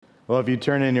Well, if you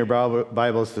turn in your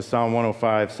Bibles to Psalm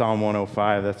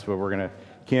 105, that's where we're going to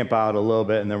camp out a little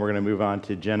bit, and then we're going to move on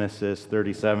to Genesis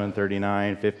 37,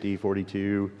 39, 50,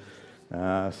 42,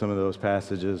 some of those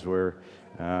passages where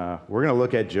we're going to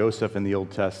look at Joseph in the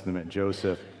Old Testament.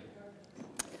 Joseph,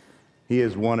 he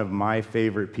is one of my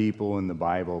favorite people in the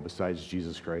Bible besides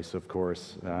Jesus Christ, of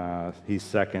course. He's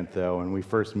second, though, and we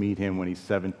first meet him when he's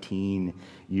 17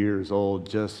 years old,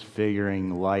 just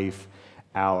figuring life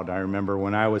out. I remember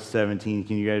when I was 17,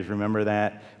 can you guys remember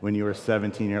that? When you were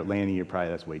 17 in Atlanta,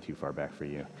 that's way too far back for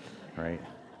you, right?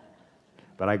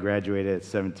 But I graduated at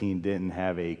 17, didn't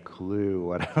have a clue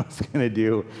what I was going to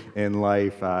do in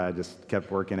life. I just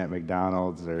kept working at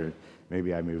McDonald's, or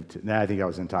maybe I moved to, I think I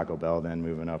was in Taco Bell then,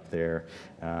 moving up there.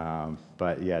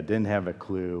 But yeah, didn't have a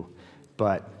clue.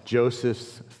 But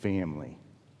Joseph's family,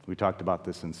 we talked about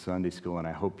this in Sunday school, and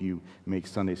I hope you make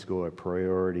Sunday school a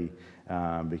priority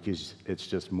because it's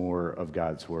just more of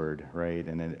God's word, right,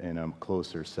 in a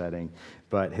closer setting.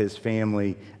 But his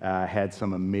family had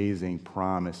some amazing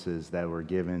promises that were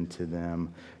given to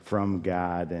them from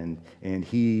God, and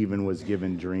he even was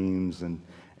given dreams,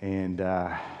 and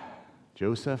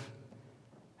Joseph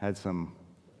had some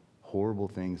horrible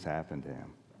things happen to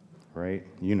him, right?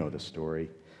 You know the story.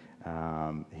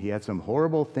 He had some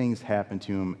horrible things happen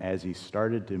to him as he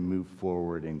started to move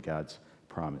forward in God's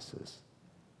promises.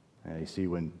 You see,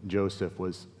 when Joseph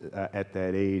was at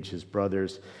that age, his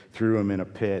brothers threw him in a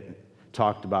pit,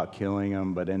 talked about killing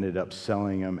him, but ended up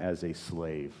selling him as a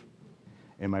slave.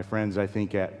 And my friends, I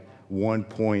think at one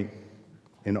point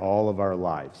in all of our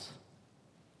lives,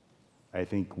 I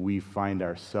think we find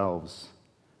ourselves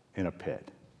in a pit,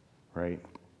 right?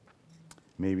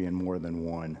 Maybe in more than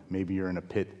one. Maybe you're in a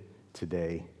pit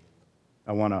today.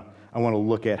 I want to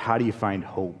look at how do you find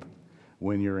hope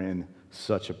when you're in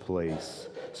such a place.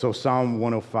 So Psalm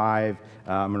 105,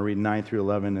 I'm going to read 9 through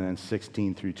 11 and then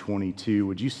 16 through 22.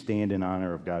 Would you stand in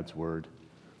honor of God's word?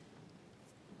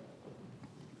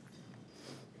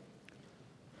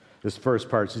 This first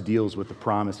part deals with the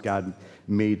promise God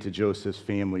made to Joseph's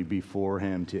family before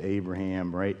him, to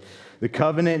Abraham, right? The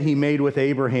covenant he made with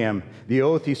Abraham, the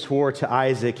oath he swore to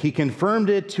Isaac, he confirmed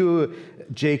it to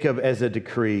Jacob as a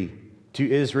decree, to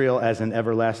Israel as an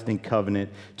everlasting covenant.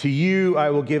 To you I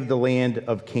will give the land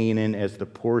of Canaan as the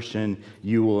portion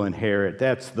you will inherit.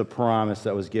 That's the promise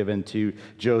that was given to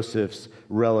Joseph's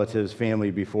relatives,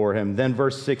 family before him. Then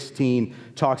verse 16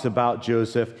 talks about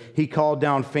Joseph. He called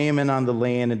down famine on the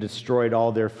land and destroyed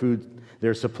all their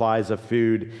supplies of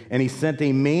food. And he sent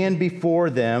a man before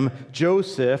them,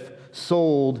 Joseph,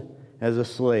 sold as a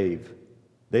slave.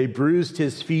 They bruised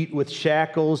his feet with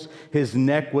shackles, his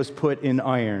neck was put in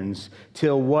irons,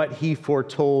 till what he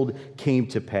foretold came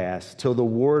to pass, till the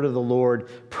word of the Lord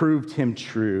proved him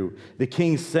true. The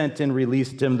king sent and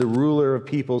released him, the ruler of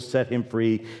peoples set him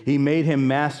free. He made him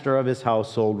master of his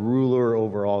household, ruler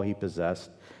over all he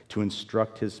possessed, to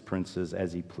instruct his princes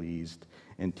as he pleased,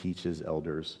 and teach his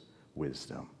elders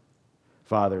wisdom.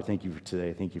 Father, thank you for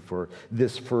today. Thank you for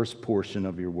this first portion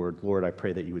of your word. Lord, I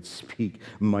pray that you would speak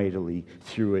mightily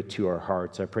through it to our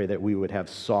hearts. I pray that we would have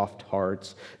soft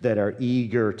hearts that are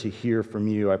eager to hear from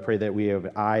you. I pray that we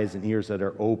have eyes and ears that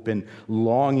are open,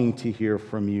 longing to hear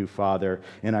from you, Father.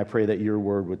 And I pray that your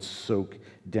word would soak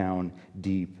down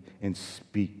deep and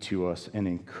speak to us and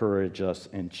encourage us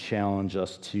and challenge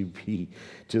us to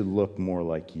look more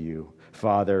like you.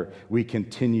 Father, we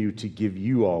continue to give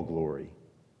you all glory.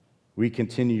 We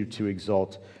continue to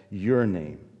exalt your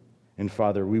name. And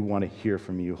Father, we want to hear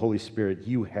from you. Holy Spirit,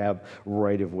 you have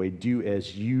right of way. Do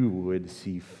as you would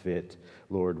see fit.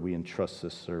 Lord, we entrust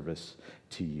this service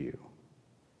to you.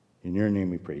 In your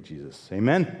name we pray, Jesus.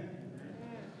 Amen.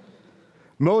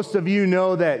 Most of you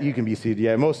know that, you can be seated,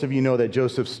 yeah. Most of you know that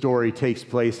Joseph's story takes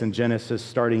place in Genesis,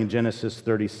 starting in Genesis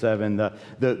 37.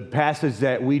 The passage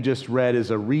that we just read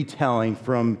is a retelling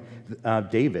from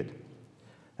David.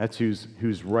 That's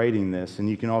who's writing this. And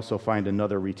you can also find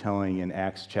another retelling in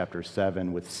Acts chapter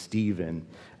 7 with Stephen,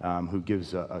 who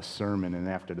gives a sermon. And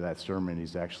after that sermon,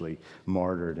 he's actually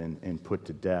martyred and put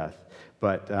to death.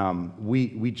 But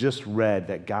we just read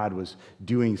that God was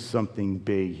doing something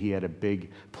big. He had a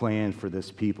big plan for this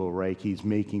people, right? He's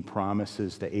making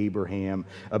promises to Abraham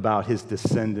about his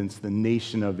descendants, the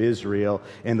nation of Israel,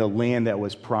 and the land that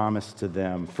was promised to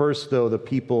them. First, though, the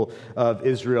people of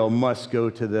Israel must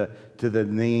go to the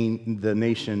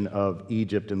nation of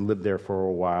Egypt and live there for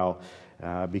a while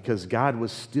because God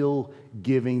was still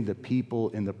giving the people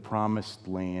in the promised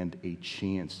land a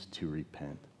chance to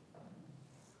repent.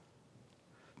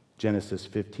 Genesis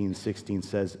 15:16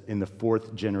 says, in the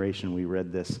fourth generation, we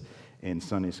read this, in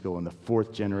Sunday school. In the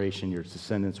fourth generation, your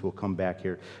descendants will come back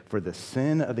here. For the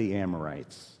sin of the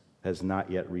Amorites has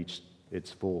not yet reached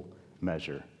its full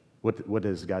measure. What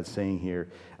is God saying here?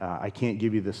 I can't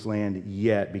give you this land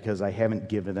yet because I haven't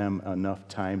given them enough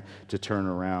time to turn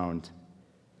around.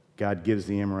 God gives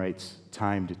the Amorites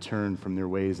time to turn from their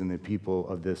ways and the people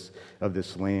of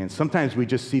this land. Sometimes we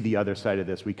just see the other side of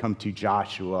this. We come to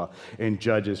Joshua and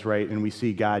Judges, right? And we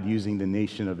see God using the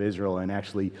nation of Israel and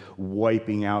actually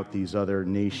wiping out these other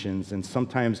nations. And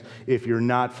sometimes if you're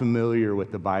not familiar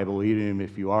with the Bible, even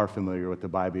if you are familiar with the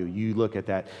Bible, you look at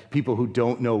that. People who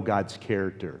don't know God's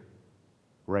character,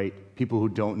 right? People who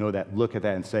don't know that look at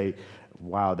that and say,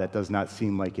 wow, that does not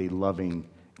seem like a loving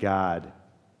God.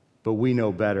 But we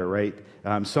know better, right?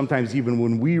 Sometimes even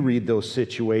when we read those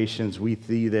situations, we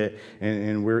see that,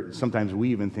 and sometimes we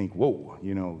even think, whoa,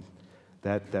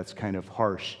 that's kind of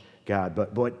harsh, God.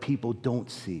 But what people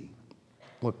don't see,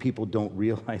 what people don't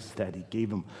realize, that he gave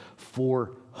them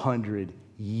 400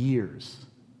 years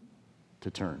to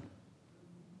turn,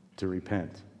 to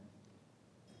repent.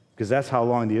 Because that's how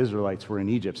long the Israelites were in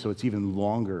Egypt, so it's even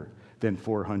longer than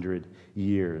 400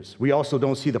 years. We also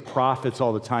don't see the prophets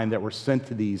all the time that were sent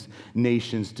to these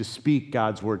nations to speak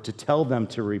God's word, to tell them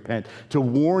to repent, to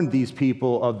warn these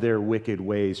people of their wicked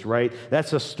ways, right?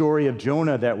 That's a story of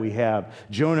Jonah that we have.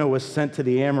 Jonah was sent to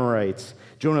the Amorites.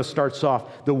 Jonah starts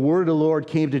off, the word of the Lord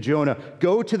came to Jonah,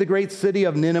 go to the great city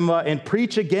of Nineveh and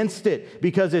preach against it,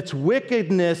 because its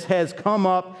wickedness has come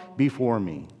up before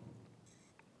me.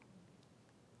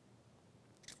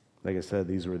 Like I said,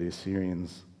 these were the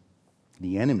Assyrians,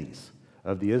 the enemies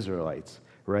of the Israelites,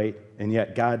 right? And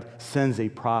yet God sends a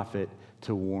prophet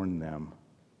to warn them.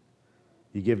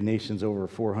 You give nations over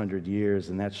 400 years,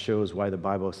 and that shows why the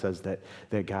Bible says that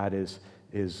God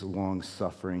is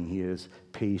long-suffering. He is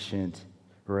patient,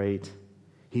 right?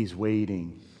 He's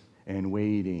waiting and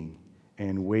waiting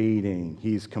and waiting.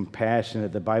 He's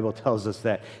compassionate. The Bible tells us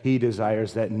that he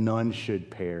desires that none should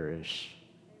perish.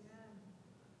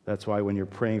 That's why when you're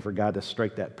praying for God to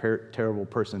strike that terrible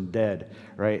person dead,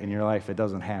 right, in your life, it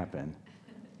doesn't happen.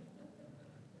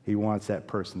 He wants that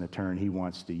person to turn. He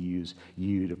wants to use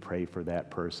you to pray for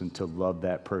that person, to love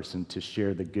that person, to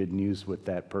share the good news with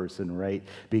that person, right?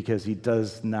 Because he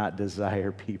does not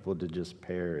desire people to just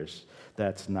perish.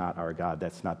 That's not our God.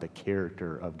 That's not the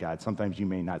character of God. Sometimes you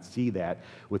may not see that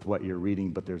with what you're reading,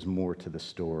 but there's more to the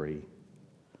story.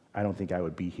 I don't think I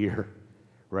would be here,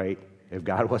 right? If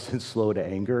God wasn't slow to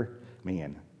anger,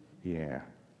 man, yeah.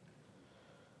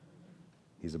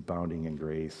 He's abounding in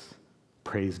grace.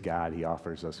 Praise God, he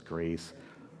offers us grace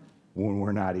when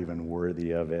we're not even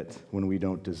worthy of it, when we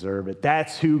don't deserve it.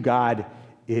 That's who God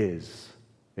is,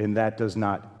 and that does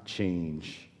not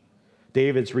change.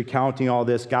 David's recounting all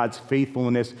this, God's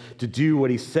faithfulness to do what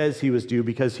he says he was due,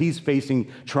 because he's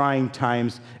facing trying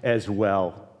times as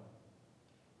well.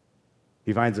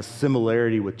 He finds a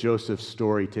similarity with Joseph's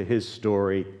story to his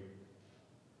story,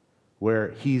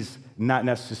 where he's not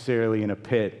necessarily in a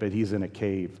pit, but he's in a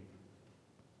cave.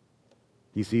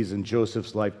 He sees in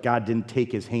Joseph's life, God didn't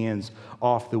take his hands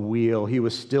off the wheel. He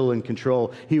was still in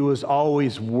control. He was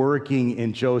always working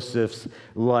in Joseph's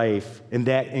life, and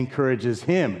that encourages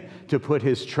him to put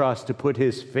his trust, to put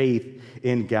his faith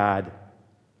in God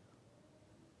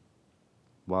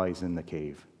while he's in the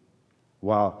cave,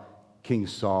 while King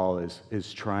Saul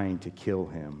is trying to kill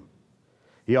him.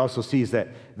 He also sees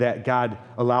that God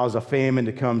allows a famine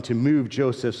to come to move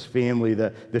Joseph's family,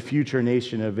 the future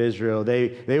nation of Israel.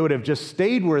 They would have just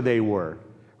stayed where they were,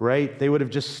 right? They would have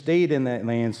just stayed in that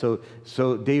land.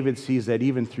 So David sees that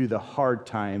even through the hard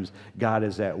times, God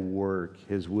is at work.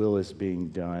 His will is being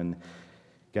done.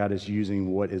 God is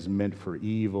using what is meant for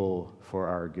evil for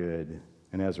our good.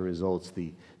 And as a result,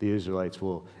 the Israelites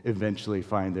will eventually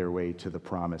find their way to the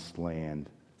promised land.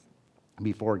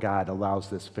 Before God allows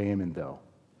this famine, though,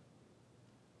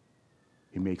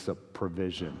 he makes a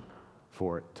provision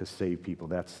for it to save people.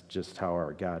 That's just how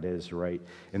our God is, right?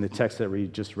 And the text that we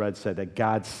just read said that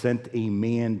God sent a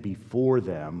man before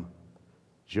them,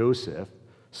 Joseph,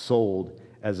 sold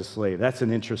as a slave. That's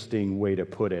an interesting way to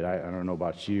put it. I don't know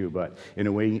about you, but in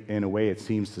a way it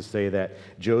seems to say that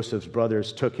Joseph's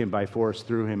brothers took him by force,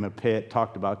 threw him in a pit,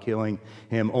 talked about killing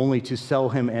him, only to sell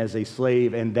him as a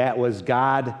slave, and that was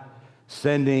God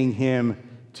sending him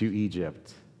to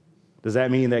Egypt. Does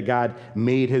that mean that God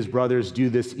made his brothers do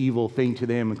this evil thing to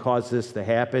them and caused this to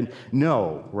happen?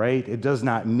 No, right? It does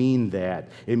not mean that.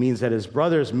 It means that his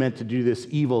brothers meant to do this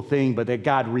evil thing, but that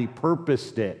God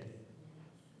repurposed it,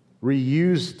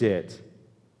 reused it,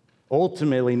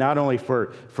 ultimately not only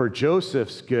for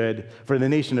Joseph's good, for the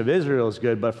nation of Israel's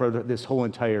good, but for this whole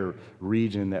entire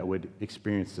region that would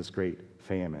experience this great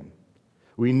famine.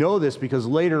 We know this because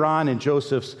later on in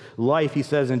Joseph's life, he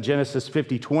says in Genesis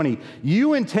 50:20,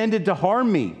 "You intended to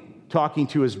harm me," talking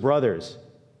to his brothers,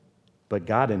 "but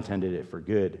God intended it for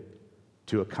good,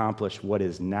 to accomplish what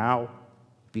is now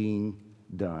being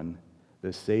done,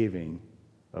 the saving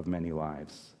of many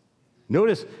lives."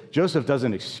 Notice Joseph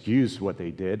doesn't excuse what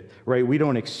they did, right? We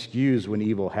don't excuse when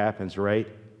evil happens, right?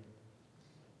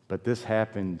 But this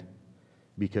happened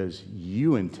because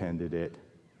you intended it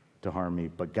to harm me,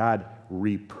 but God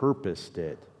repurposed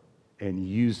it and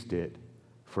used it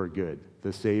for good,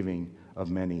 the saving of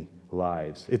many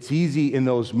lives. It's easy in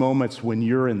those moments when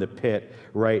you're in the pit,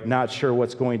 right? Not sure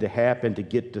what's going to happen, to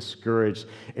get discouraged,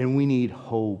 and we need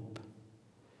hope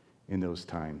in those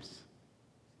times.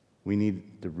 We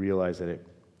need to realize that it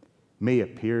may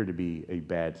appear to be a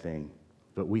bad thing,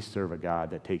 but we serve a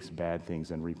God that takes bad things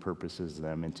and repurposes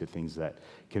them into things that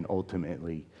can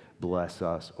ultimately bless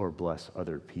us or bless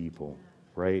other people,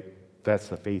 right? That's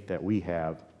the faith that we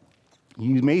have.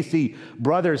 You may see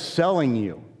brothers selling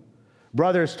you,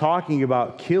 brothers talking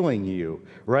about killing you,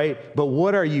 right? But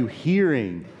what are you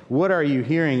hearing? What are you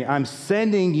hearing? I'm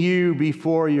sending you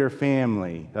before your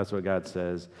family. That's what God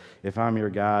says. If I'm your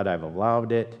God, I've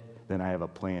allowed it, then I have a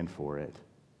plan for it,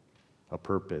 a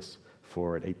purpose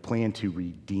for it, a plan to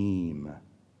redeem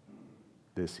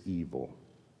this evil.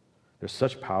 There's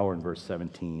such power in verse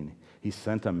 17. He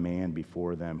sent a man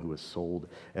before them who was sold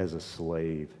as a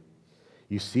slave.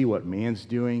 You see what man's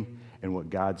doing and what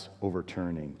God's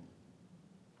overturning.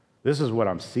 This is what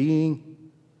I'm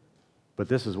seeing, but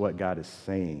this is what God is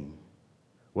saying.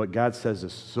 What God says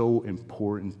is so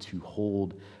important to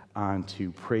hold on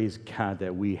to. Praise God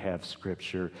that we have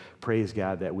Scripture. Praise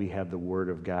God that we have the Word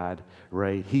of God,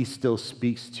 right? He still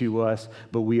speaks to us,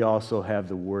 but we also have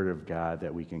the Word of God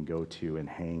that we can go to and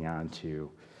hang on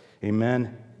to.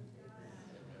 Amen?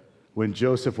 When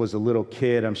Joseph was a little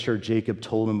kid, I'm sure Jacob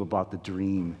told him about the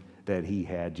dream that he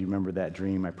had. Do you remember that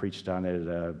dream? I preached on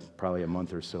it probably a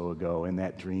month or so ago. In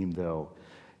that dream, though,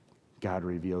 God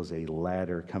reveals a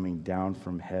ladder coming down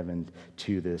from heaven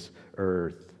to this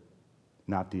earth.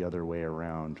 Not the other way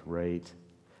around, right?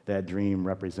 That dream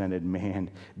represented man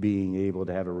being able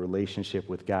to have a relationship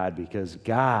with God because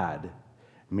God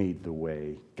made the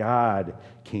way. God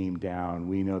came down.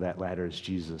 We know that ladder is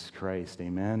Jesus Christ.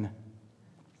 Amen?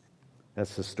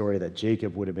 That's the story that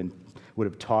Jacob would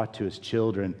have taught to his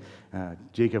children.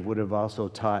 Jacob would have also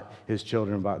taught his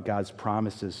children about God's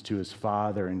promises to his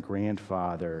father and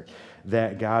grandfather,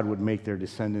 that God would make their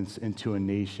descendants into a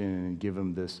nation and give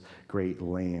them this great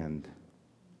land.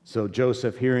 So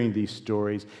Joseph, hearing these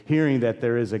stories, hearing that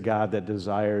there is a God that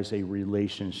desires a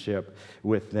relationship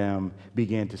with them,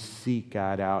 began to seek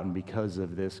God out, and because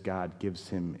of this, God gives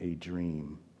him a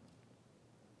dream.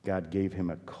 God gave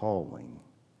him a calling,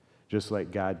 just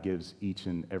like God gives each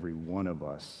and every one of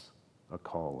us a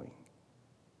calling.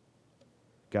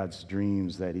 God's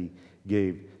dreams that he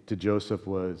gave to Joseph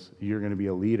was, you're going to be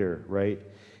a leader, right?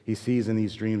 He sees in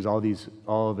these dreams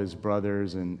all of his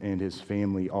brothers and his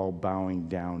family all bowing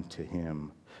down to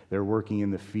him. They're working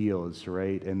in the fields,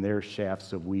 right? And their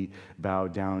shafts of wheat bow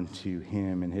down to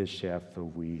him and his shaft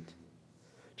of wheat.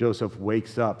 Joseph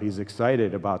wakes up. He's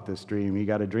excited about this dream. He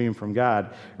got a dream from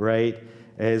God, right?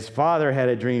 His father had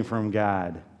a dream from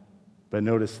God. But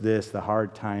notice this, the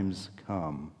hard times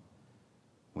come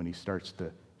when he starts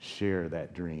to share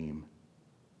that dream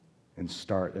and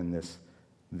start in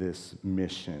this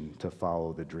mission to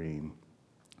follow the dream.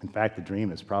 In fact, the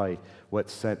dream is probably what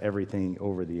set everything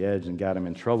over the edge and got him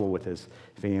in trouble with his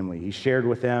family. He shared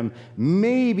with them,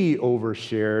 maybe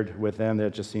overshared with them.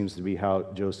 That just seems to be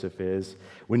how Joseph is.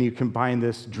 When you combine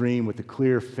this dream with the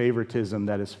clear favoritism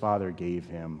that his father gave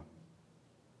him,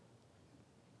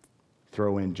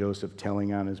 throw in Joseph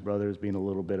telling on his brothers, being a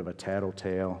little bit of a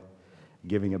tattletale,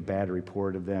 giving a bad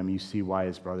report of them, you see why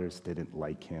his brothers didn't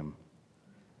like him.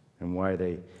 And why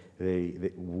they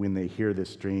when they hear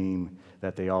this dream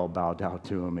that they all bow down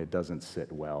to him, it doesn't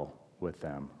sit well with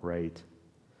them, right?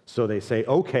 So they say,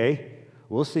 okay,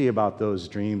 we'll see about those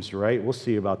dreams, right? We'll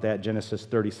see about that. Genesis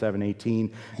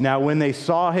 37:18. Now when they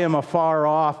saw him afar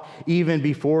off, even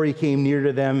before he came near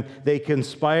to them, they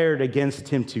conspired against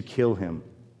him to kill him.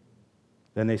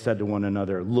 Then they said to one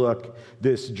another, look,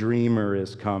 this dreamer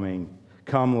is coming.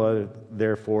 Come,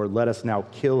 therefore, let us now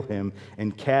kill him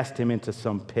and cast him into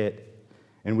some pit,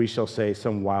 and we shall say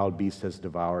some wild beast has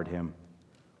devoured him.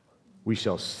 We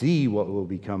shall see what will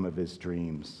become of his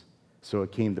dreams. So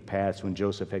it came to pass when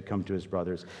Joseph had come to his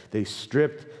brothers, they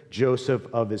stripped Joseph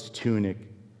of his tunic,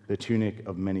 the tunic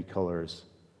of many colors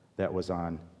that was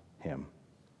on him.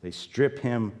 They stripped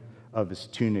him of his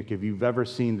tunic. If you've ever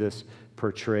seen this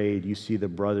portrayed. You see the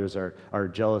brothers are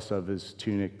jealous of his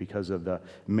tunic because of the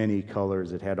many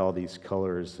colors. It had all these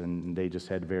colors, and they just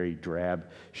had very drab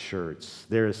shirts.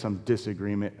 There is some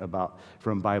disagreement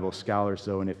from Bible scholars,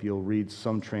 though, and if you'll read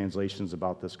some translations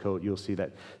about this coat, you'll see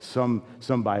that some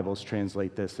Bibles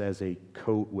translate this as a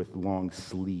coat with long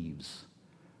sleeves,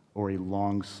 or a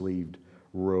long-sleeved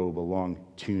robe, a long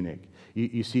tunic.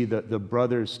 You see, the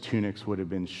brothers' tunics would have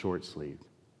been short-sleeved.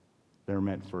 They're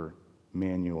meant for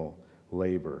manual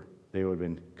labor. They would have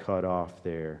been cut off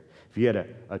there. If you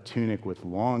had a tunic with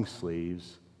long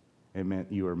sleeves, it meant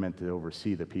you were meant to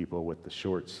oversee the people with the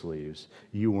short sleeves.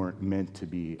 You weren't meant to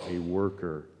be a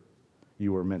worker.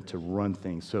 You were meant to run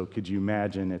things. So could you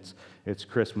imagine it's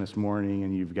Christmas morning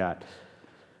and you've got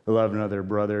 11 other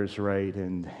brothers, right?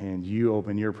 And you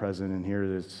open your present and here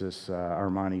is this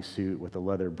Armani suit with a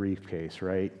leather briefcase,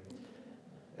 right?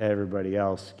 Everybody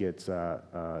else gets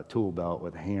a tool belt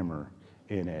with a hammer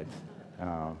in it.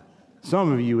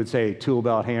 Some of you would say tool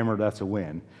belt, hammer, that's a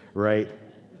win, right?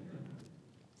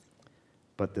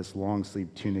 But this long sleeve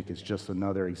tunic is just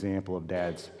another example of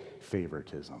Dad's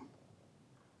favoritism.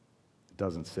 It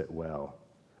doesn't sit well.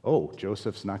 Oh,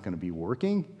 Joseph's not going to be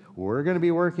working? We're going to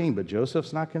be working, but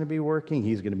Joseph's not going to be working.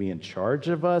 He's going to be in charge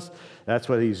of us. That's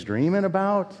what he's dreaming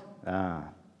about.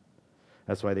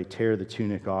 That's why they tear the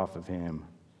tunic off of him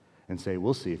and say,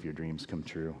 we'll see if your dreams come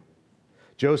true.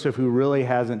 Joseph, who really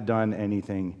hasn't done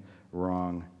anything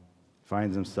wrong,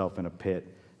 finds himself in a pit,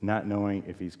 not knowing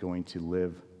if he's going to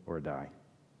live or die.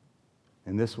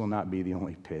 And this will not be the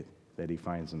only pit that he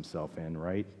finds himself in,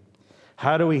 right?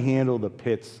 How do we handle the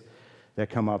pits that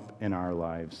come up in our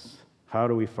lives? How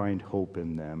do we find hope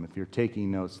in them? If you're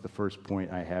taking notes, the first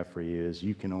point I have for you is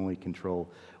you can only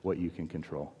control what you can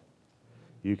control.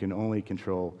 You can only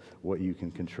control what you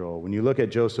can control. When you look at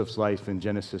Joseph's life in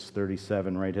Genesis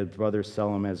 37, right, his brothers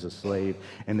sell him as a slave,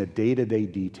 and the day-to-day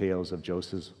details of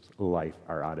Joseph's life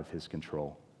are out of his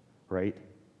control, right?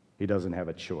 He doesn't have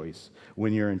a choice.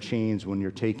 When you're in chains, when you're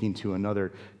taken to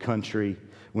another country,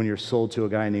 when you're sold to a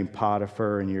guy named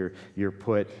Potiphar and you're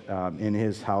put in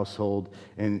his household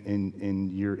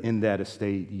and you're in that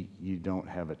estate, you don't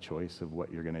have a choice of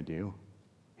what you're going to do.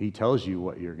 He tells you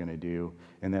what you're going to do,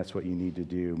 and that's what you need to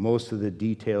do. Most of the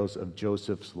details of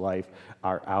Joseph's life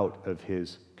are out of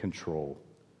his control.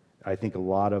 I think a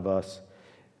lot of us,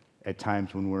 at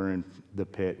times when we're in the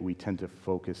pit, we tend to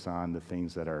focus on the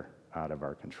things that are out of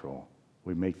our control.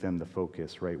 We make them the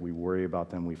focus, right? We worry about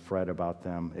them. We fret about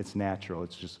them. It's natural.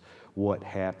 It's just what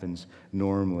happens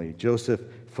normally. Joseph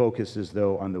focuses,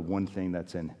 though, on the one thing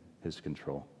that's in his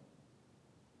control,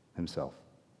 himself.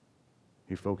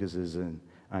 He focuses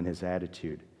on his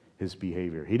attitude, his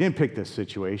behavior. He didn't pick this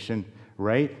situation,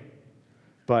 right?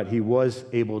 But he was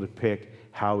able to pick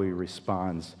how he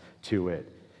responds to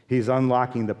it. He's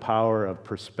unlocking the power of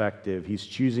perspective. He's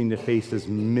choosing to face his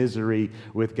misery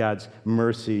with God's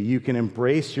mercy. You can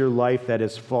embrace your life that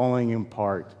is falling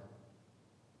apart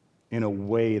in a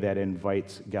way that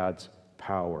invites God's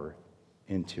power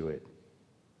into it.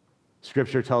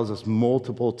 Scripture tells us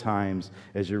multiple times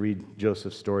as you read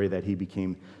Joseph's story that he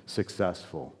became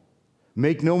successful.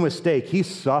 Make no mistake, he's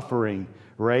suffering,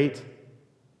 right?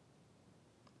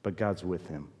 But God's with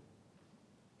him.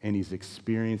 And he's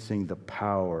experiencing the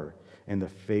power and the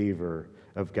favor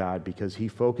of God because he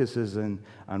focuses on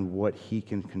what he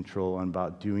can control and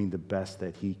about doing the best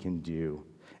that he can do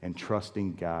and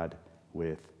trusting God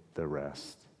with the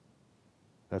rest.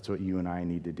 That's what you and I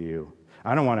need to do.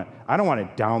 I don't want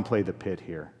to downplay the pit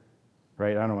here,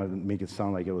 right? I don't want to make it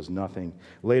sound like it was nothing.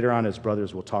 Later on, his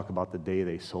brothers will talk about the day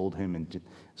they sold him.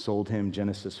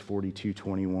 Genesis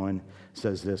 42:21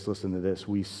 says this, listen to this.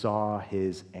 We saw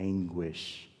his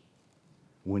anguish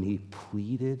when he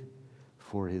pleaded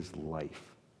for his life,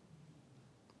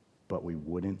 but we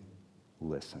wouldn't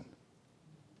listen.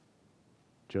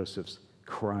 Joseph's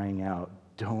crying out,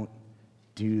 don't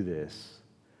do this,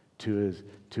 to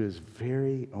his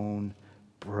very own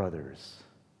brothers.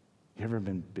 You ever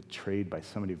been betrayed by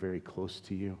somebody very close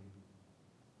to you?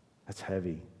 That's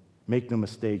heavy. Make no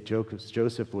mistake,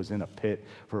 Joseph was in a pit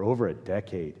for over a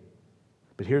decade.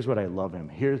 But here's what I love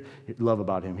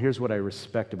about him. Here's what I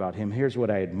respect about him. Here's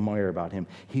what I admire about him.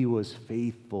 He was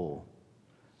faithful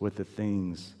with the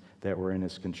things that were in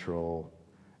his control,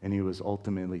 and he was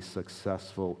ultimately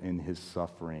successful in his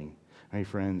suffering. My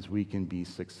friends, we can be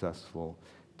successful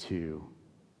too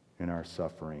in our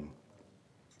suffering.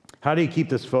 How do you keep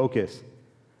this focus?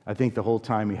 I think the whole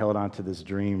time he held on to this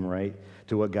dream, right?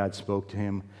 To what God spoke to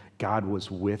him. God was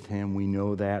with him. We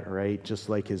know that, right? Just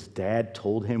like his dad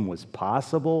told him was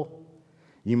possible.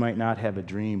 You might not have a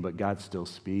dream, but God still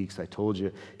speaks. I told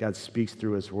you, God speaks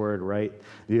through his word, right?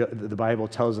 The Bible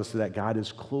tells us that God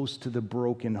is close to the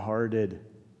brokenhearted.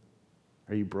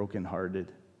 Are you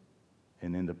brokenhearted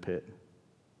and in the pit?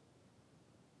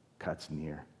 God's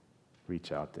near.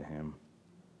 Reach out to him.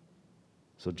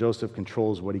 So Joseph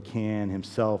controls what he can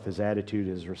himself, his attitude,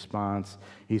 his response.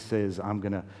 He says, I'm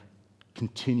going to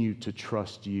continue to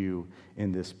trust you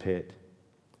in this pit.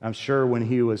 I'm sure when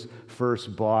he was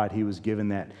first bought, he was given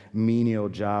that menial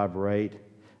job, right?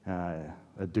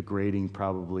 A degrading,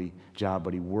 probably, job,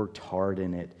 but he worked hard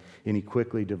in it. And he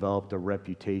quickly developed a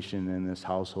reputation in this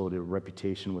household, a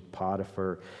reputation with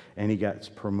Potiphar, and he got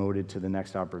promoted to the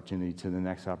next opportunity,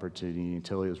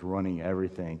 until he was running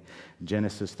everything.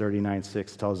 Genesis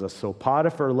 39:6 tells us, so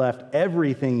Potiphar left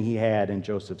everything he had in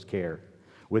Joseph's care.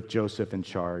 With Joseph in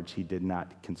charge, he did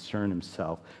not concern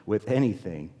himself with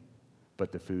anything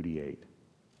but the food he ate.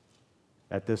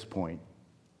 At this point,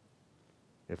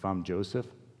 if I'm Joseph,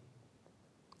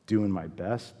 doing my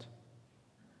best,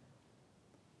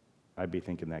 I'd be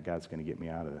thinking that God's going to get me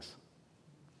out of this.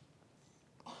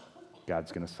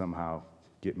 God's going to somehow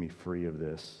get me free of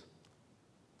this.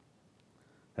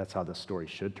 That's how the story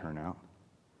should turn out,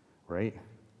 right?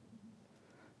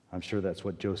 I'm sure that's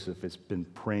what Joseph has been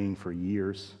praying for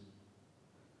years,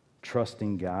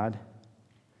 trusting God.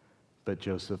 But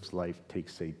Joseph's life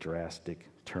takes a drastic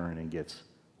turn and gets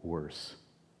worse.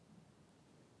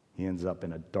 He ends up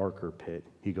in a darker pit.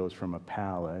 He goes from a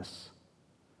palace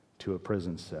to a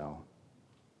prison cell.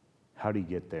 How did he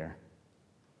get there?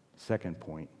 Second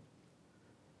point.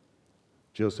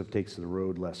 Joseph takes the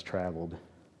road less traveled.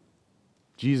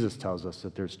 Jesus tells us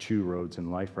that there's two roads in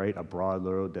life, right? A broad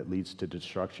road that leads to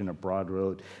destruction, a broad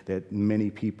road that many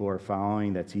people are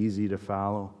following, that's easy to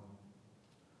follow.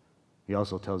 He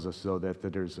also tells us, though, that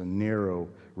there's a narrow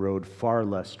road, far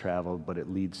less traveled, but it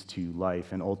leads to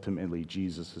life. And ultimately,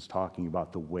 Jesus is talking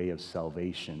about the way of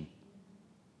salvation.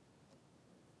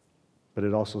 But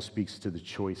it also speaks to the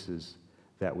choices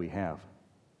that we have.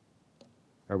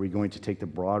 Are we going to take the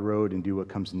broad road and do what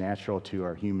comes natural to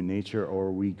our human nature, or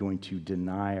are we going to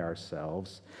deny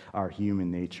ourselves, our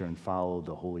human nature, and follow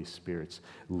the Holy Spirit's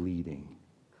leading?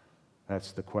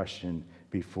 That's the question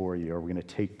before you. Are we going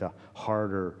to take the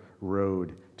harder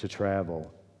road to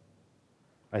travel?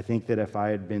 I think that if I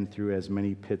had been through as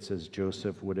many pits as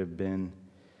Joseph would have been,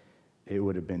 it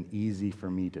would have been easy for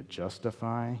me to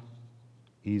justify,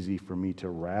 easy for me to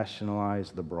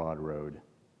rationalize the broad road.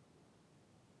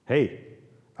 Hey,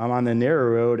 I'm on the narrow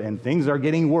road and things are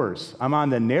getting worse. I'm on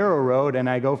the narrow road and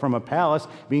I go from a palace,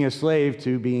 being a slave,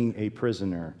 to being a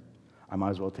prisoner. I might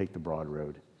as well take the broad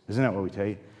road. Isn't that what we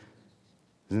say?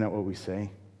 Isn't that what we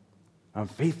say? I'm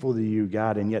faithful to you,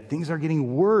 God, and yet things are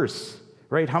getting worse,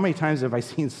 right? How many times have I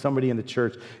seen somebody in the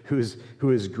church who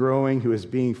is growing, who is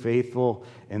being faithful,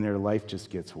 and their life just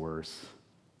gets worse?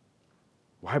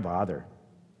 Why bother?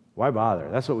 Why bother?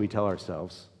 That's what we tell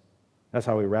ourselves. That's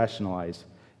how we rationalize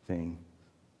things.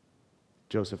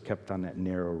 Joseph kept on that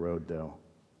narrow road, though.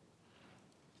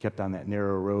 Kept on that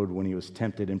narrow road when he was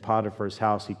tempted in Potiphar's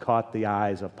house. He caught the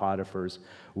eyes of Potiphar's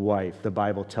wife. The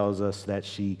Bible tells us that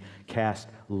she cast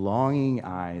longing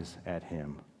eyes at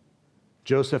him.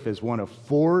 Joseph is one of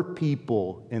 4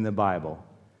 people in the Bible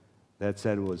that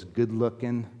said was good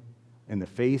looking in the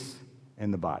face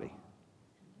and the body.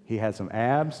 He had some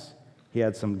abs, he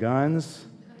had some guns,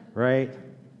 right?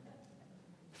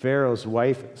 Pharaoh's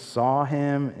wife saw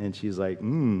him and she's like,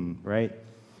 right?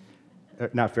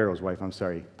 Not Pharaoh's wife, I'm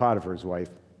sorry, Potiphar's wife.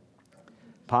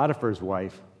 Potiphar's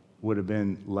wife would have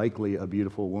been likely a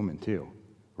beautiful woman too,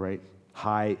 right?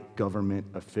 High government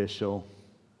official.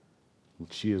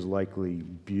 She is likely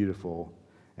beautiful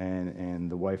and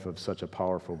the wife of such a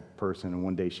powerful person. And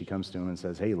one day she comes to him and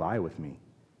says, hey, lie with me.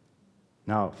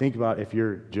 Now, think about if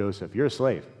you're Joseph. You're a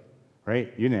slave,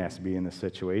 right? You didn't ask to be in this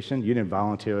situation. You didn't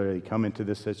voluntarily come into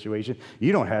this situation.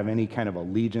 You don't have any kind of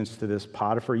allegiance to this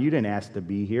Potiphar. You didn't ask to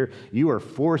be here. You are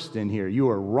forced in here. You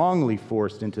are wrongly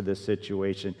forced into this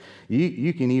situation.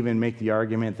 You can even make the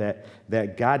argument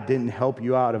that God didn't help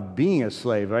you out of being a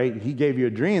slave, right? He gave you a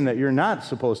dream that you're not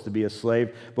supposed to be a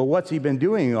slave, but what's he been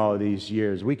doing all these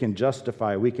years? We can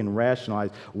justify, we can rationalize.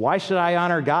 Why should I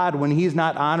honor God when he's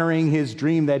not honoring his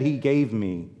dream that he gave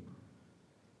me?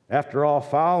 After all,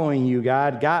 following you,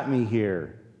 God, got me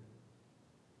here.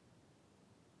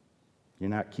 You're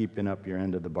not keeping up your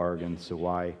end of the bargain, so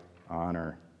why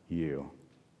honor you?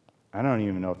 I don't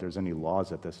even know if there's any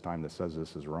laws at this time that says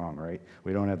this is wrong, right?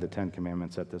 We don't have the 10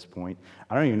 Commandments at this point.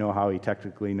 I don't even know how he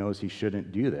technically knows he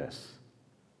shouldn't do this.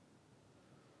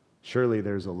 Surely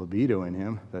there's a libido in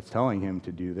him that's telling him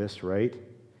to do this, right?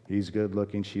 He's good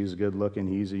looking, she's good looking,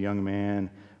 he's a young man.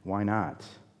 Why not?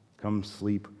 Come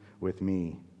sleep with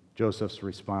me. Joseph's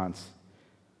response,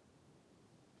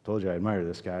 told you I admire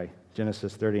this guy.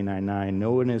 Genesis 39:9,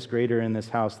 no one is greater in this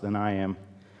house than I am.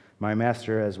 My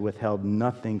master has withheld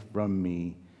nothing from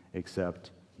me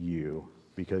except you,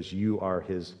 because you are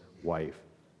his wife.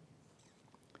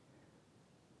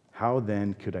 How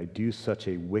then could I do such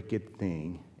a wicked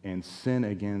thing and sin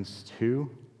against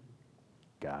who?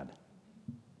 God.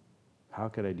 How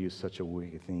could I do such a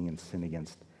wicked thing and sin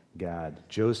against God?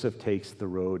 Joseph takes the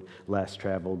road less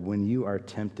traveled. When you are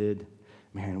tempted,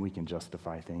 man, we can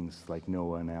justify things like no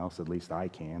one else. At least I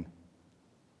can.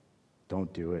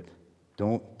 Don't do it.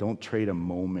 Don't trade a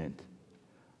moment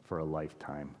for a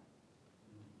lifetime.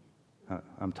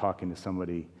 I'm talking to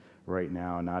somebody right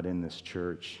now, not in this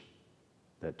church,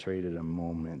 that traded a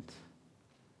moment,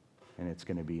 and it's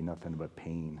going to be nothing but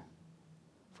pain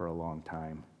for a long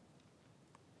time.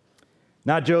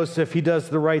 Not Joseph. He does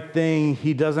the right thing.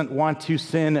 He doesn't want to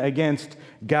sin against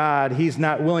God. He's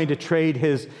not willing to trade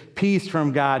his peace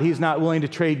from God. He's not willing to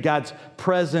trade God's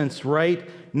presence, right?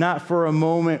 Not for a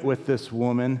moment with this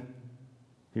woman.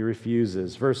 He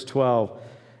refuses. Verse 12,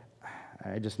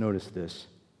 I just noticed this.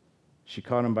 She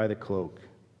caught him by the cloak.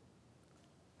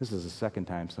 This is the second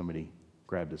time somebody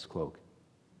grabbed his cloak.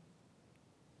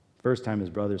 First time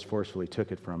his brothers forcefully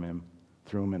took it from him,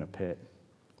 threw him in a pit.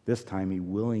 This time he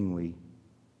willingly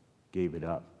gave it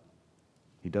up.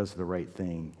 He does the right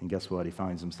thing, and guess what? He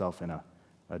finds himself in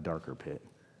a darker pit,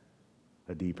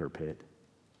 a deeper pit.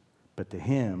 But to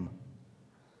him,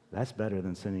 that's better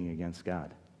than sinning against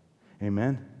God.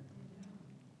 Amen?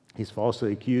 He's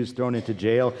falsely accused, thrown into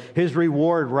jail. His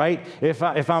reward, right? If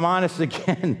I'm honest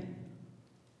again,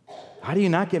 how do you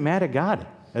not get mad at God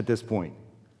at this point?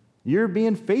 You're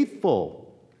being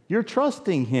faithful. You're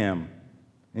trusting him.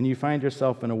 And you find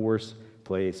yourself in a worse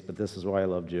place. But this is why I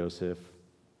love Joseph.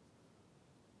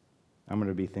 I'm going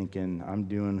to be thinking, I'm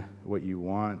doing what you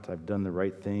want. I've done the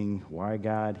right thing. Why,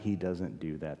 God? He doesn't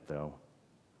do that, though.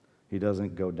 He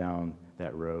doesn't go down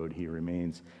that road. He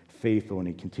remains faithful, and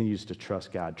he continues to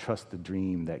trust God, trust the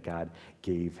dream that God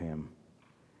gave him.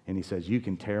 And he says, you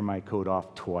can tear my coat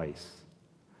off twice,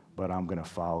 but I'm going to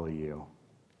follow you.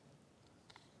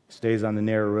 Stays on the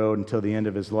narrow road until the end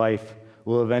of his life.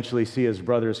 We'll eventually see his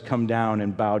brothers come down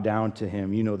and bow down to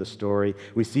him. You know the story.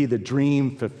 We see the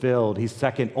dream fulfilled. He's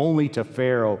second only to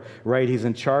Pharaoh, right? He's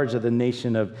in charge of the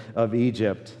nation of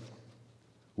Egypt.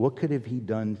 What could he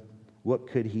done? What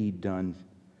could he done?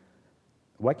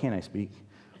 Why can't I speak?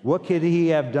 What could he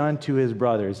have done to his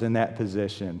brothers in that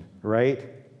position, right?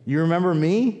 You remember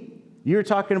me? You were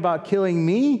talking about killing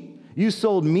me? You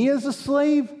sold me as a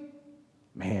slave?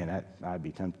 Man, I'd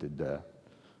be tempted to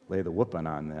lay the whooping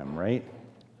on them, right?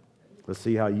 Let's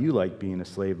see how you like being a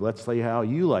slave. Let's see how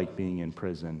you like being in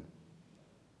prison.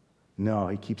 No,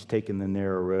 he keeps taking the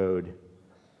narrow road,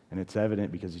 and it's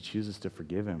evident because he chooses to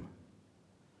forgive him,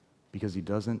 because he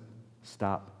doesn't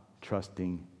stop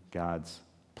trusting God's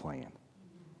plan.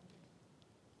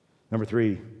 Number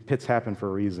 3, pits happen for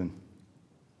a reason.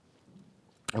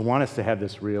 I want us to have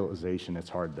this realization. It's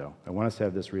hard, though. I want us to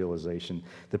have this realization.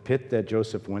 The pit that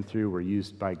Joseph went through were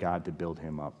used by God to build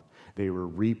him up. They were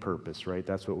repurposed, right?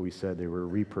 That's what we said. They were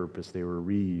repurposed. They were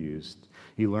reused.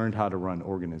 He learned how to run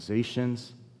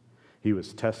organizations. He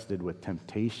was tested with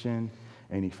temptation,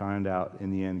 and he found out in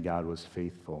the end God was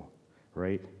faithful,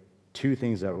 right? 2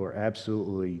 things that were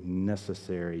absolutely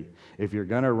necessary. If you're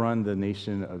going to run the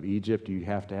nation of Egypt, you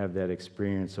have to have that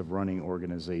experience of running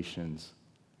organizations.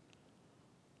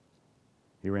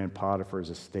 He ran Potiphar's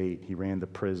estate. He ran the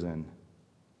prison.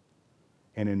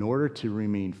 And in order to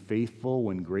remain faithful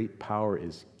when great power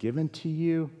is given to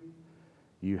you,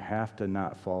 you have to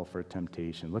not fall for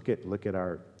temptation. Look at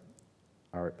our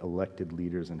elected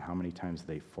leaders and how many times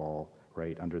they fall,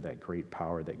 right, under that great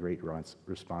power, that great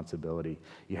responsibility.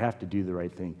 You have to do the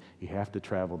right thing. You have to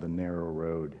travel the narrow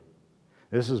road.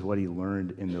 This is what he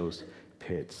learned in those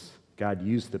pits. God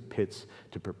used the pits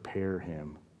to prepare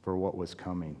him for what was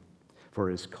coming, for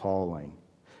his calling.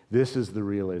 This is the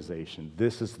realization.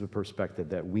 This is the perspective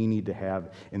that we need to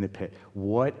have in the pit.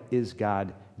 What is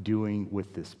God doing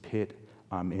with this pit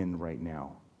I'm in right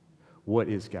now? What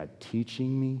is God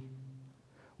teaching me?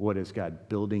 What is God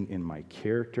building in my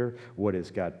character? What is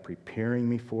God preparing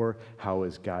me for? How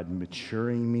is God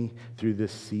maturing me through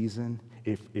this season?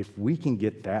 If we can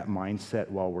get that mindset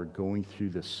while we're going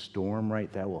through the storm,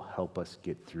 right, that will help us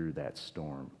get through that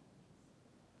storm,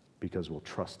 because we'll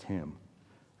trust him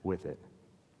with it.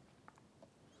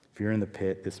 If you're in the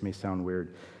pit, this may sound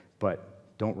weird,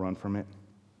 but don't run from it.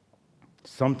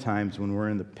 Sometimes when we're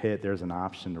in the pit, there's an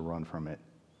option to run from it.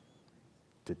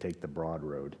 to take the broad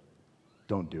road.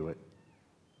 Don't do it.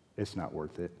 It's not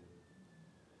worth it.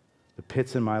 The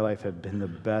pits in my life have been the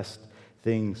best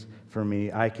things for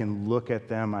me. I can look at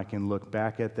them, I can look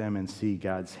back at them and see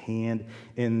God's hand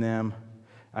in them.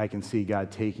 I can see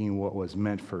God taking what was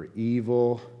meant for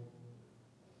evil,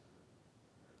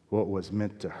 what was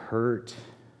meant to hurt,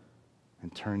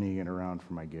 and turning it around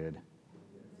for my good.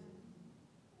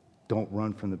 Don't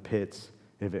run from the pits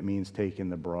if it means taking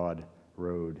the broad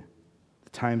road. The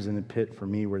times in the pit for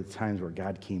me were the times where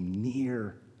God came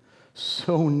near,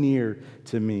 so near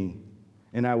to me,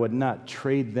 and I would not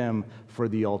trade them for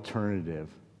the alternative.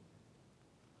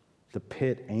 The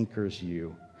pit anchors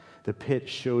you. The pit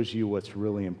shows you what's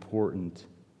really important.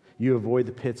 You avoid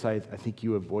the pits, I think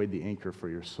you avoid the anchor for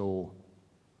your soul.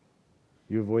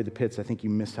 You avoid the pits, I think you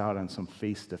miss out on some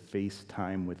face-to-face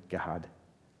time with God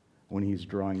when He's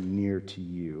drawing near to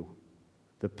you.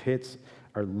 The pits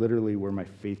are literally where my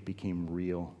faith became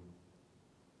real.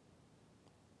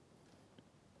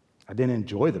 I didn't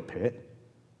enjoy the pit.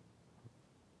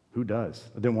 Who does?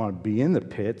 I didn't want to be in the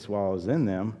pits while I was in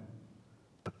them,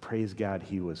 but praise God,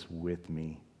 He was with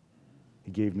me.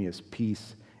 He gave me His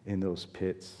peace in those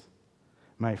pits.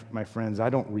 My friends, I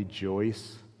don't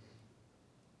rejoice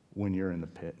when you're in the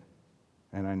pit,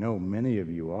 and I know many of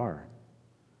you are.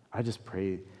 I just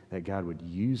pray that God would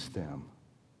use them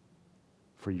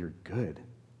for your good,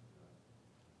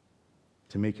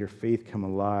 to make your faith come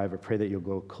alive. I pray that you'll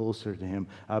go closer to Him.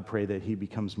 I pray that He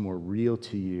becomes more real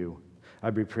to you. I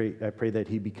pray that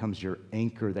He becomes your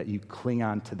anchor, that you cling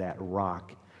on to that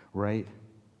rock, right?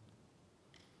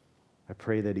 I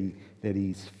pray that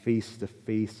He's face to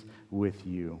face with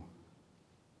you.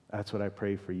 That's what I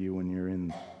pray for you when you're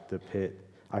in the pit.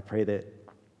 I pray that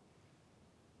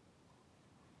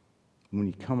when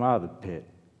you come out of the pit,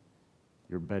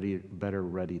 you're better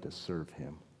ready to serve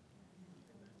Him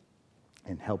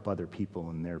and help other people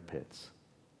in their pits.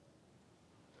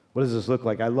 What does this look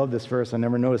like? I love this verse. I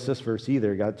never noticed this verse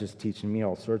either. God just teaching me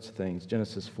all sorts of things.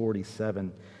 Genesis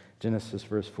 47. Genesis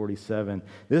verse 47.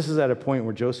 This is at a point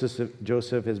where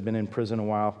Joseph has been in prison a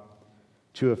while.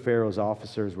 Two of Pharaoh's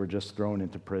officers were just thrown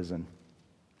into prison.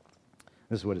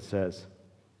 This is what it says.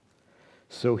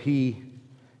 So he,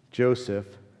 Joseph,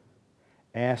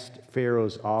 asked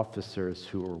Pharaoh's officers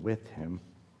who were with him,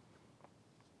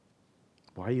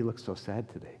 "Why do you look so sad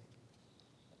today?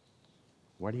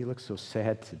 Why do you look so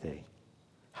sad today?"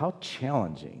 How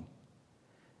challenging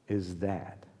is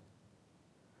that?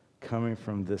 Coming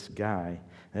from this guy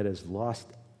that has lost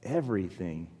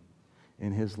everything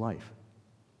in his life.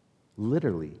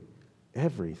 Literally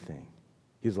everything.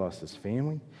 He's lost his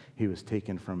family. He was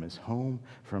taken from his home,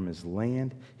 from his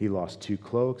land. He lost 2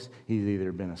 cloaks. He's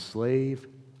either been a slave,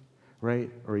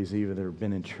 right? Or he's either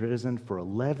been in prison for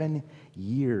 11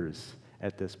 years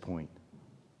at this point.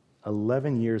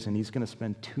 11 years, and he's going to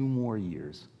spend 2 more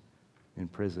years in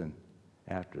prison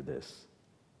after this.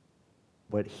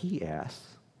 But he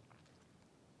asks,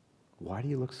 "Why do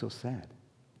you look so sad?"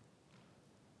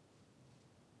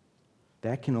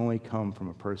 That can only come from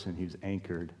a person who's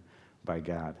anchored by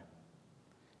God.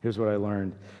 Here's what I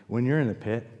learned. When you're in the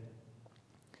pit,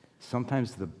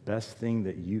 sometimes the best thing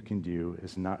that you can do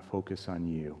is not focus on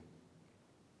you,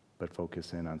 but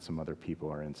focus in on some other people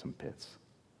who are in some pits.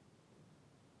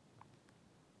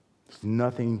 There's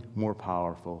nothing more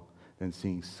powerful than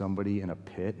seeing somebody in a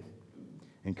pit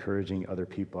encouraging other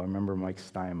people. I remember Mike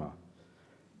Steima,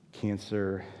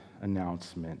 cancer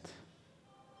announcement.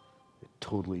 It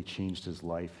totally changed his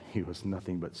life. He was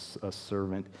nothing but a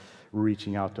servant,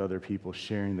 reaching out to other people,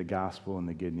 sharing the gospel and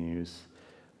the good news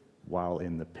while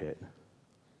in the pit.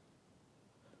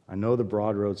 I know the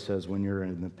broad road says when you're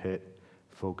in the pit,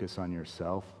 focus on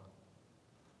yourself.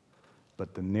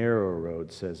 But the narrow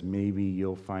road says maybe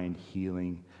you'll find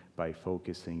healing by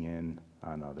focusing in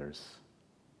on others.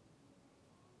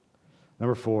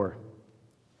 Number 4,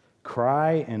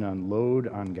 cry and unload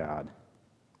on God.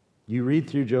 You read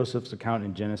through Joseph's account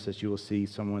in Genesis, you will see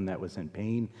someone that was in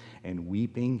pain and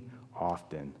weeping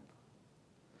often.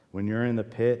 When you're in the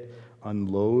pit,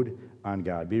 unload on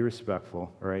God. Be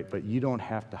respectful, all right? But you don't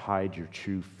have to hide your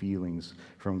true feelings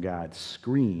from God.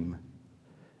 Scream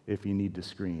if you need to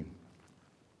scream.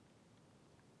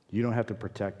 You don't have to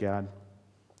protect God.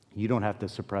 You don't have to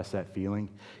suppress that feeling.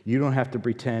 You don't have to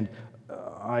pretend,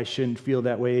 I shouldn't feel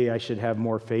that way, I should have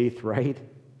more faith, right?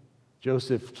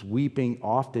 Joseph's weeping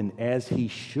often, as he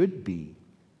should be.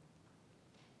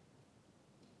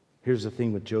 Here's the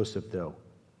thing with Joseph, though.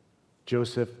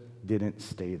 Joseph didn't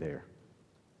stay there.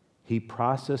 He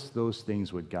processed those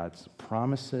things with God's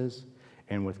promises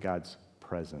and with God's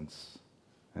presence.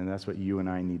 And that's what you and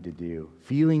I need to do.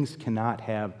 Feelings cannot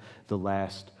have the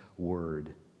last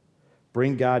word.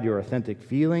 Bring God your authentic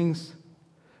feelings,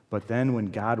 but then when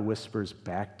God whispers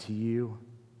back to you,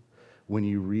 when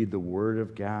you read the Word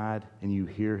of God and you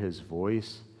hear His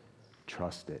voice,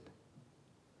 trust it.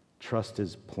 Trust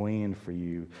His plan for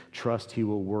you. Trust He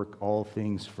will work all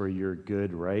things for your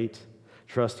good, right?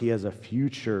 Trust He has a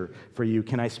future for you.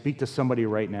 Can I speak to somebody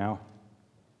right now?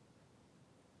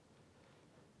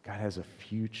 God has a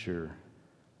future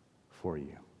for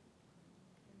you.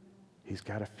 He's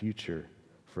got a future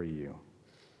for you.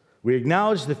 We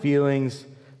acknowledge the feelings,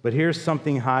 but here's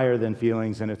something higher than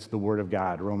feelings, and it's the Word of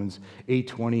God. Romans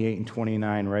 8:28 and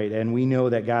 29, right? And we know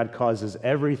that God causes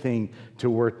everything to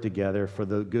work together for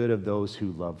the good of those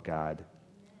who love God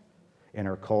and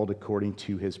are called according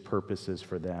to His purposes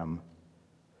for them.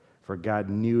 For God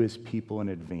knew His people in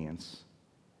advance,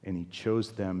 and He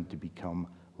chose them to become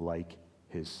like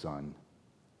His Son.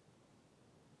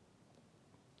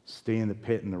 Stay in the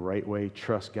pit in the right way.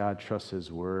 Trust God. Trust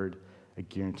His Word. I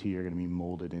guarantee you're going to be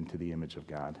molded into the image of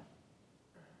God.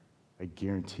 I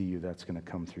guarantee you that's going to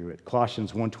come through it.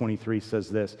 Colossians 1:23 says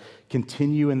this,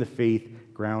 continue in the faith,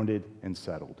 grounded and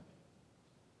settled,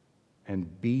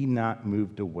 and be not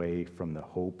moved away from the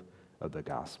hope of the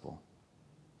gospel.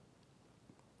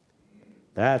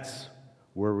 That's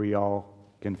where we all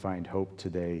can find hope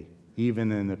today,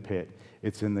 even in the pit.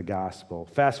 It's in the gospel.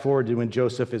 Fast forward to when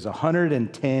Joseph is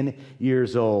 110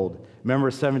 years old.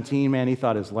 Remember 17, man, he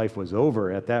thought his life was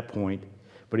over at that point.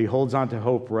 But he holds on to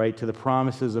hope, right? To the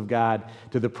promises of God,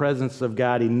 to the presence of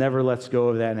God. He never lets go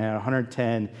of that. And at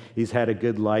 110, he's had a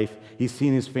good life. He's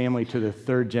seen his family to the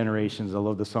third generations. I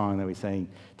love the song that we sang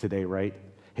today, right?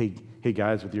 Hey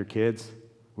guys, with your kids,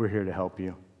 we're here to help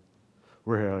you.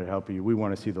 We're here to help you. We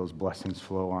want to see those blessings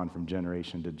flow on from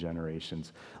generation to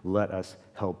generations. Let us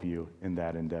help you in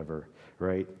that endeavor,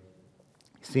 right?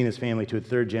 He's seen his family to the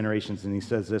third generations, and he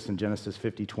says this in Genesis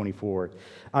 50:24.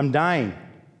 I'm dying,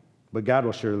 but God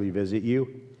will surely visit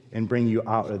you and bring you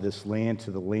out of this land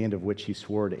to the land of which He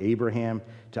swore to Abraham,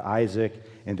 to Isaac,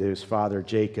 and to his father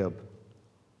Jacob.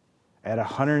 At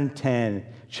 110,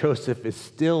 Joseph is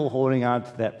still holding on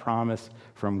to that promise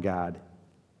from God.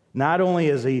 Not only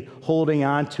is he holding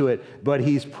on to it, but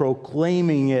he's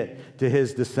proclaiming it to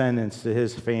his descendants, to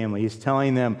his family. He's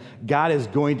telling them, God is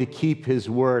going to keep His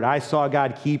word. I saw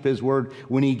God keep His word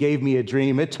when He gave me a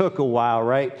dream. It took a while,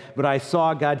 right? But I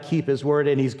saw God keep His word,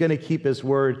 and He's going to keep His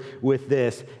word with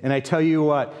this. And I tell you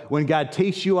what, when God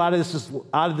takes you out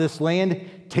of this land,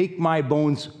 take my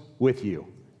bones with you.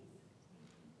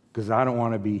 Because I don't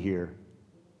want to be here.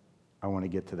 I want to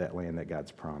get to that land that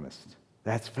God's promised.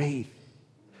 That's faith.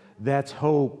 That's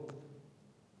hope.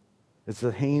 It's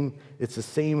the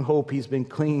same hope he's been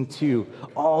clinging to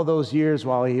all those years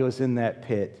while he was in that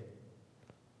pit.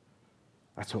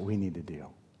 That's what we need to do.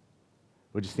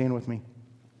 Would you stand with me?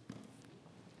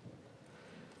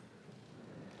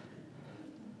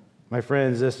 My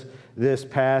friends, this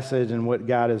passage and what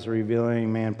God is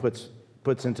revealing, man, puts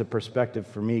into perspective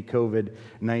for me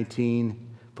COVID-19,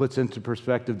 puts into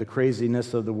perspective the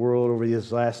craziness of the world over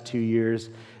these last 2 years.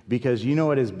 Because you know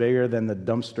what is bigger than the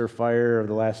dumpster fire of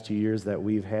the last 2 years that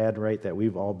we've had, right? That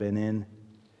we've all been in?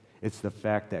 It's the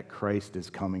fact that Christ is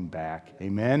coming back.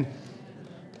 Amen?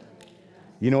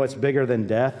 You know what's bigger than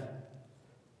death?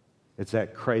 It's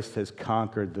that Christ has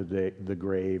conquered the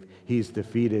grave. He's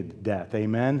defeated death.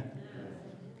 Amen?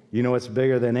 You know what's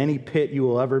bigger than any pit you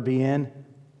will ever be in?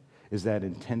 Is that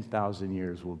in 10,000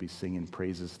 years we'll be singing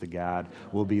praises to God.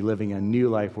 We'll be living a new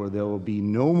life where there will be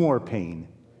no more pain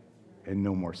and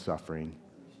no more suffering.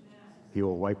 He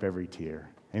will wipe every tear.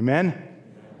 Amen?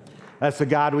 That's the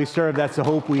God we serve. That's the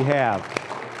hope we have.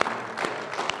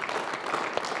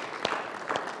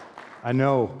 I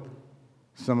know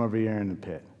some of you are in the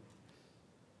pit.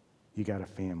 You got a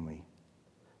family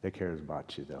that cares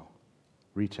about you, though.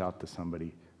 Reach out to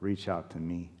somebody. Reach out to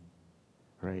me.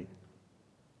 Right?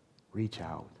 Reach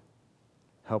out.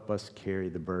 Help us carry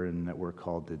the burden that we're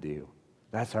called to do.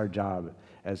 That's our job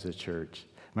as a church.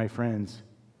 My friends,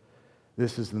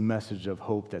 this is the message of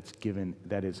hope that's given,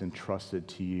 that is entrusted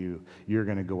to you. You're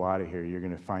going to go out of here. You're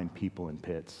going to find people in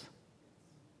pits.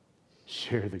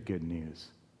 Share the good news.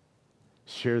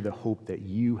 Share the hope that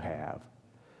you have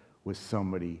with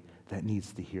somebody that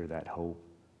needs to hear that hope.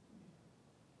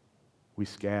 We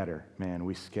scatter, man.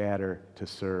 We scatter to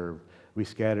serve. We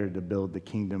scatter to build the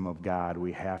kingdom of God.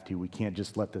 We have to. We can't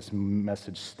just let this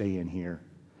message stay in here.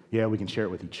 Yeah, we can share it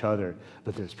with each other,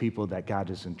 but there's people that God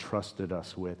has entrusted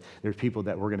us with. There's people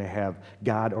that we're going to have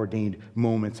God-ordained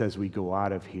moments as we go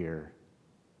out of here.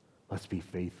 Let's be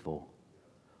faithful.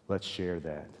 Let's share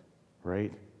that,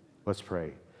 right? Let's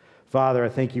pray. Father, I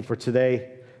thank you for today.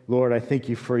 Lord, I thank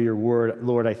you for your word.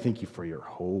 Lord, I thank you for your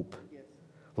hope.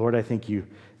 Lord, I thank you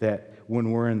that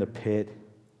when we're in the pit,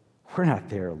 we're not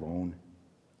there alone.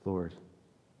 Lord,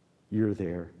 you're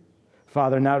there.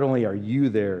 Father, not only are you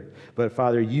there, but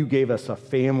Father, you gave us a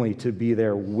family to be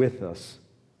there with us,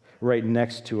 right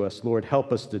next to us. Lord,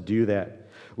 help us to do that.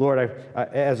 Lord,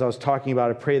 as I was talking about,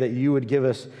 I pray that you would give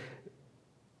us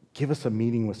a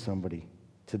meeting with somebody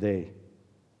today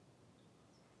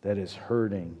that is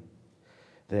hurting,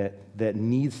 that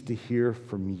needs to hear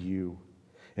from you.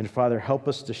 And Father, help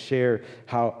us to share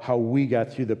how we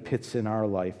got through the pits in our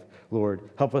life, Lord.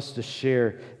 Help us to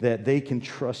share that they can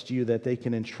trust you, that they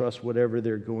can entrust whatever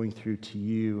they're going through to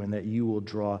you, and that you will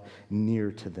draw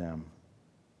near to them.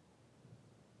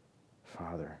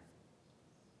 Father,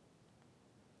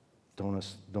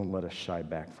 don't let us shy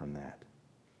back from that.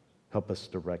 Help us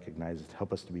to recognize it.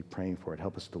 Help us to be praying for it.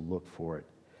 Help us to look for it.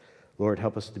 Lord,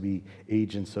 help us to be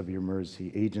agents of your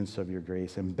mercy, agents of your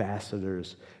grace,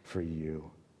 ambassadors for you.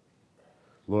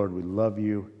 Lord, we love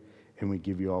you and we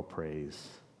give you all praise.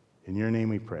 In your name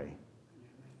we pray.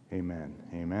 Amen.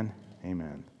 Amen.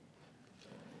 Amen.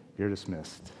 You're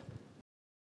dismissed.